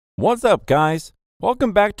What's up, guys?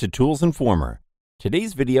 Welcome back to Tools Informer.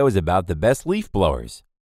 Today's video is about the best leaf blowers.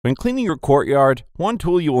 When cleaning your courtyard, one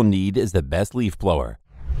tool you will need is the best leaf blower.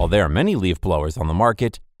 While there are many leaf blowers on the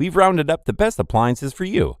market, we've rounded up the best appliances for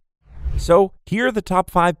you. So, here are the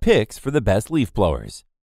top 5 picks for the best leaf blowers.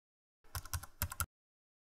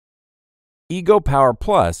 Ego Power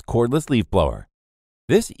Plus Cordless Leaf Blower.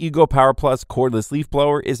 This Ego Power Plus cordless leaf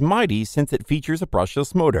blower is mighty since it features a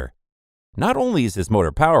brushless motor. Not only is this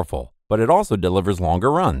motor powerful, but it also delivers longer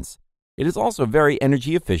runs. It is also very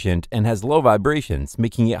energy efficient and has low vibrations,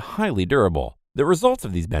 making it highly durable. The result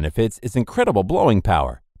of these benefits is incredible blowing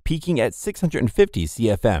power, peaking at 650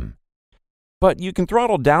 CFM. But you can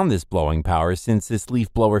throttle down this blowing power since this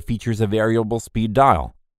leaf blower features a variable speed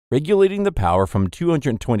dial, regulating the power from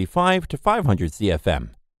 225 to 500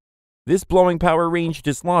 CFM. This blowing power range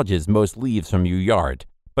dislodges most leaves from your yard,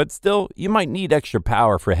 but still, you might need extra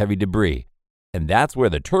power for heavy debris. And that's where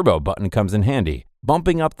the turbo button comes in handy,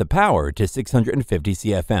 bumping up the power to 650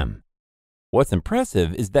 CFM. What's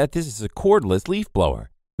impressive is that this is a cordless leaf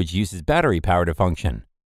blower, which uses battery power to function.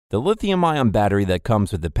 The lithium-ion battery that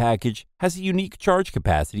comes with the package has a unique charge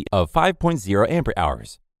capacity of 5.0 ampere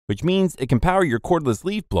hours, which means it can power your cordless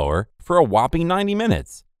leaf blower for a whopping 90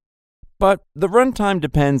 minutes. But the runtime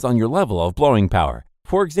depends on your level of blowing power.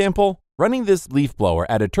 For example, running this leaf blower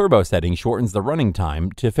at a turbo setting shortens the running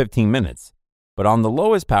time to 15 minutes. But on the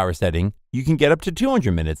lowest power setting, you can get up to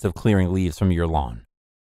 200 minutes of clearing leaves from your lawn.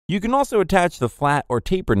 You can also attach the flat or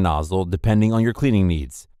tapered nozzle depending on your cleaning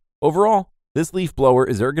needs. Overall, this leaf blower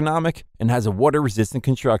is ergonomic and has a water-resistant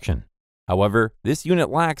construction. However, this unit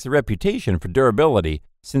lacks a reputation for durability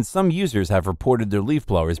since some users have reported their leaf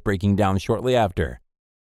blowers breaking down shortly after.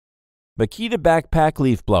 Makita Backpack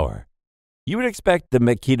Leaf Blower. You would expect the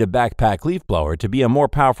Makita Backpack Leaf Blower to be a more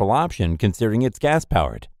powerful option considering it's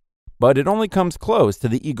gas-powered, but it only comes close to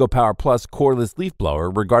the Ego Power Plus cordless leaf blower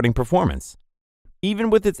regarding performance. Even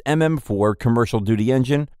with its MM4 commercial-duty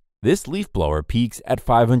engine, this leaf blower peaks at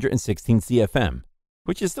 516 CFM,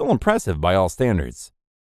 which is still impressive by all standards.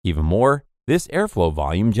 Even more, this airflow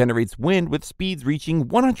volume generates wind with speeds reaching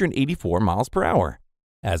 184 miles per hour.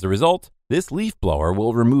 As a result, this leaf blower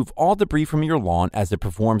will remove all debris from your lawn as it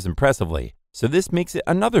performs impressively, so this makes it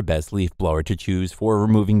another best leaf blower to choose for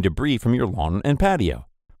removing debris from your lawn and patio.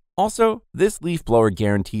 Also, this leaf blower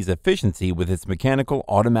guarantees efficiency with its mechanical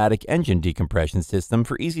automatic engine decompression system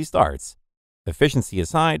for easy starts. Efficiency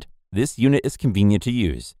aside, this unit is convenient to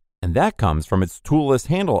use, and that comes from its toolless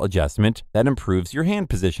handle adjustment that improves your hand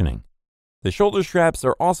positioning. The shoulder straps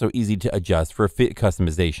are also easy to adjust for fit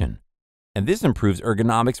customization, and this improves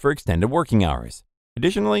ergonomics for extended working hours.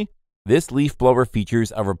 Additionally, this leaf blower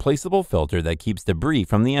features a replaceable filter that keeps debris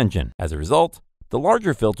from the engine. As a result, the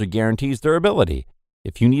larger filter guarantees durability.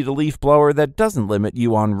 If you need a leaf blower that doesn't limit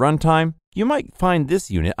you on runtime, you might find this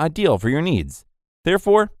unit ideal for your needs.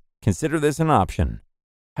 Therefore, consider this an option.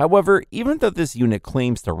 However, even though this unit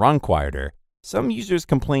claims to run quieter, some users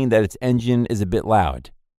complain that its engine is a bit loud.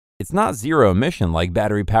 It's not zero emission like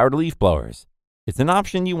battery-powered leaf blowers. It's an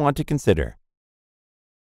option you want to consider.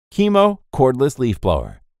 KIMO Cordless Leaf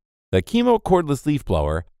Blower. The KIMO Cordless Leaf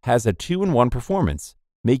Blower has a 2-in-1 performance,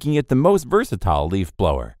 making it the most versatile leaf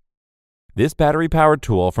blower. This battery-powered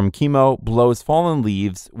tool from KIMO blows fallen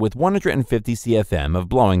leaves with 150 CFM of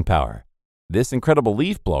blowing power. This incredible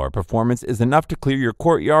leaf blower performance is enough to clear your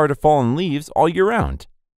courtyard of fallen leaves all year round.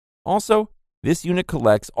 Also, this unit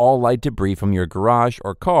collects all light debris from your garage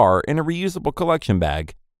or car in a reusable collection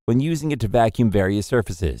bag when using it to vacuum various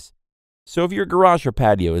surfaces. So if your garage or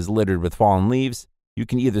patio is littered with fallen leaves, you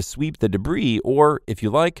can either sweep the debris or, if you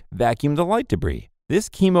like, vacuum the light debris. This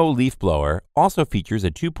KIMO leaf blower also features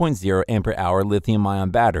a 2.0 ampere hour lithium-ion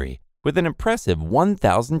battery with an impressive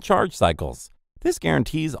 1,000 charge cycles. This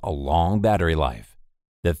guarantees a long battery life.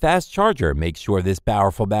 The fast charger makes sure this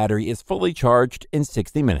powerful battery is fully charged in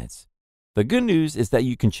 60 minutes. The good news is that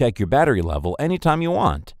you can check your battery level anytime you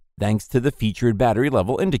want, thanks to the featured battery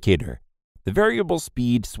level indicator. The variable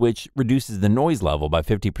speed switch reduces the noise level by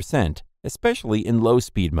 50%, especially in low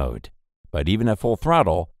speed mode. But even at full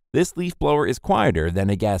throttle, this leaf blower is quieter than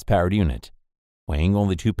a gas-powered unit. Weighing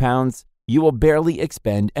only 2 pounds, you will barely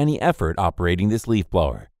expend any effort operating this leaf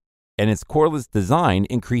blower. And its cordless design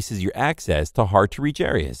increases your access to hard-to-reach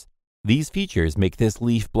areas. These features make this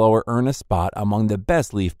leaf blower earn a spot among the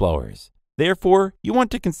best leaf blowers. Therefore, you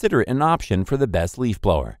want to consider it an option for the best leaf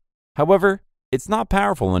blower. However, it's not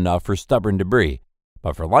powerful enough for stubborn debris,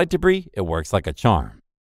 but for light debris, it works like a charm.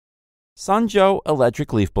 Sunjo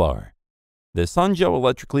Electric Leaf Blower. The Sunjo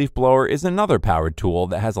Electric Leaf Blower is another powered tool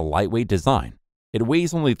that has a lightweight design. It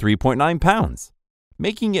weighs only 3.9 pounds,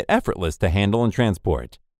 making it effortless to handle and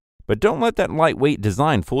transport. But don't let that lightweight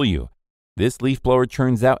design fool you. This leaf blower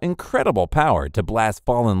churns out incredible power to blast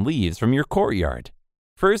fallen leaves from your courtyard.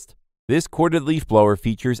 First, this corded leaf blower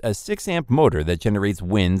features a 6-amp motor that generates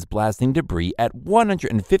winds blasting debris at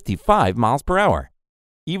 155 miles per hour.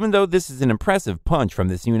 Even though this is an impressive punch from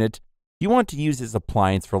this unit, you want to use this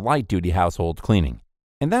appliance for light-duty household cleaning.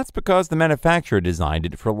 And that's because the manufacturer designed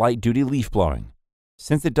it for light-duty leaf blowing.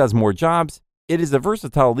 Since it does more jobs, it is a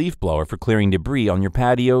versatile leaf blower for clearing debris on your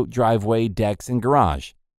patio, driveway, decks, and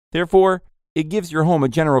garage. Therefore, it gives your home a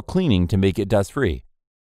general cleaning to make it dust-free.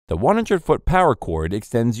 The 100-foot power cord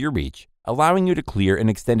extends your reach, allowing you to clear an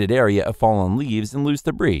extended area of fallen leaves and loose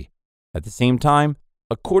debris. At the same time,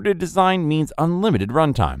 a corded design means unlimited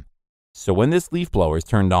runtime. So when this leaf blower is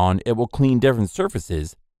turned on, it will clean different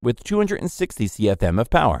surfaces with 260 CFM of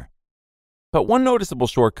power. But one noticeable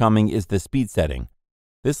shortcoming is the speed setting.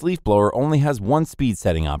 This leaf blower only has one speed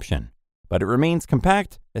setting option, but it remains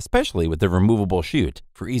compact, especially with the removable chute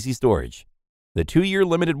for easy storage. The 2-year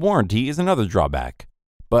limited warranty is another drawback.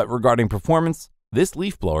 But regarding performance, this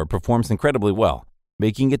leaf blower performs incredibly well,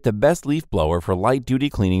 making it the best leaf blower for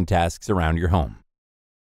light-duty cleaning tasks around your home.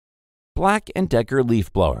 BLACK+DECKER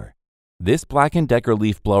Leaf Blower. This BLACK+DECKER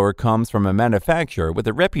leaf blower comes from a manufacturer with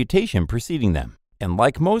a reputation preceding them. And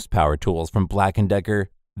like most power tools from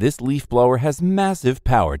BLACK+DECKER, this leaf blower has massive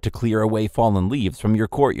power to clear away fallen leaves from your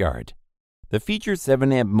courtyard. The featured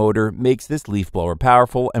 7-amp motor makes this leaf blower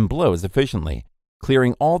powerful and blows efficiently,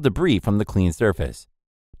 clearing all debris from the clean surface.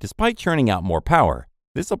 Despite churning out more power,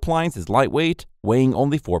 this appliance is lightweight, weighing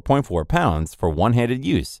only 4.4 pounds for one-handed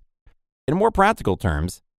use. In more practical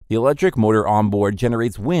terms, the electric motor onboard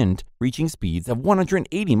generates wind reaching speeds of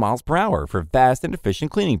 180 miles per hour for fast and efficient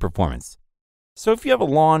cleaning performance. So if you have a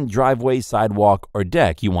lawn, driveway, sidewalk, or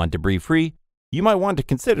deck you want debris-free, you might want to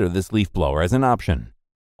consider this leaf blower as an option.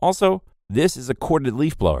 Also, this is a corded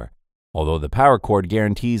leaf blower. Although the power cord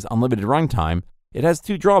guarantees unlimited runtime, it has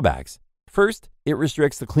 2 drawbacks. First, it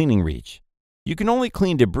restricts the cleaning reach. You can only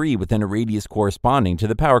clean debris within a radius corresponding to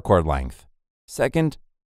the power cord length. Second,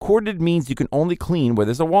 corded means you can only clean where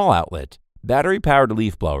there's a wall outlet. Battery-powered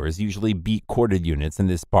leaf blowers usually beat corded units in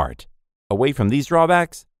this part. Away from these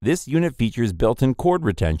drawbacks, this unit features built-in cord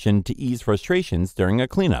retention to ease frustrations during a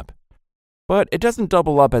cleanup. But it doesn't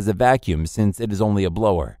double up as a vacuum since it is only a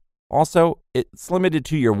blower. Also, its limited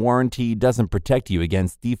 2-year warranty doesn't protect you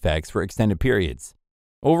against defects for extended periods.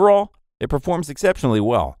 Overall, it performs exceptionally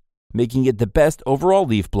well, making it the best overall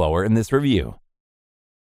leaf blower in this review.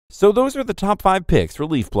 So those are the top 5 picks for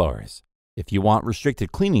leaf blowers. If you want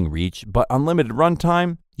restricted cleaning reach but unlimited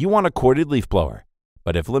runtime, you want a corded leaf blower.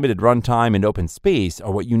 But if limited runtime and open space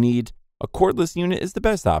are what you need, a cordless unit is the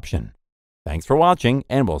best option. Thanks for watching,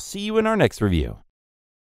 and we'll see you in our next review.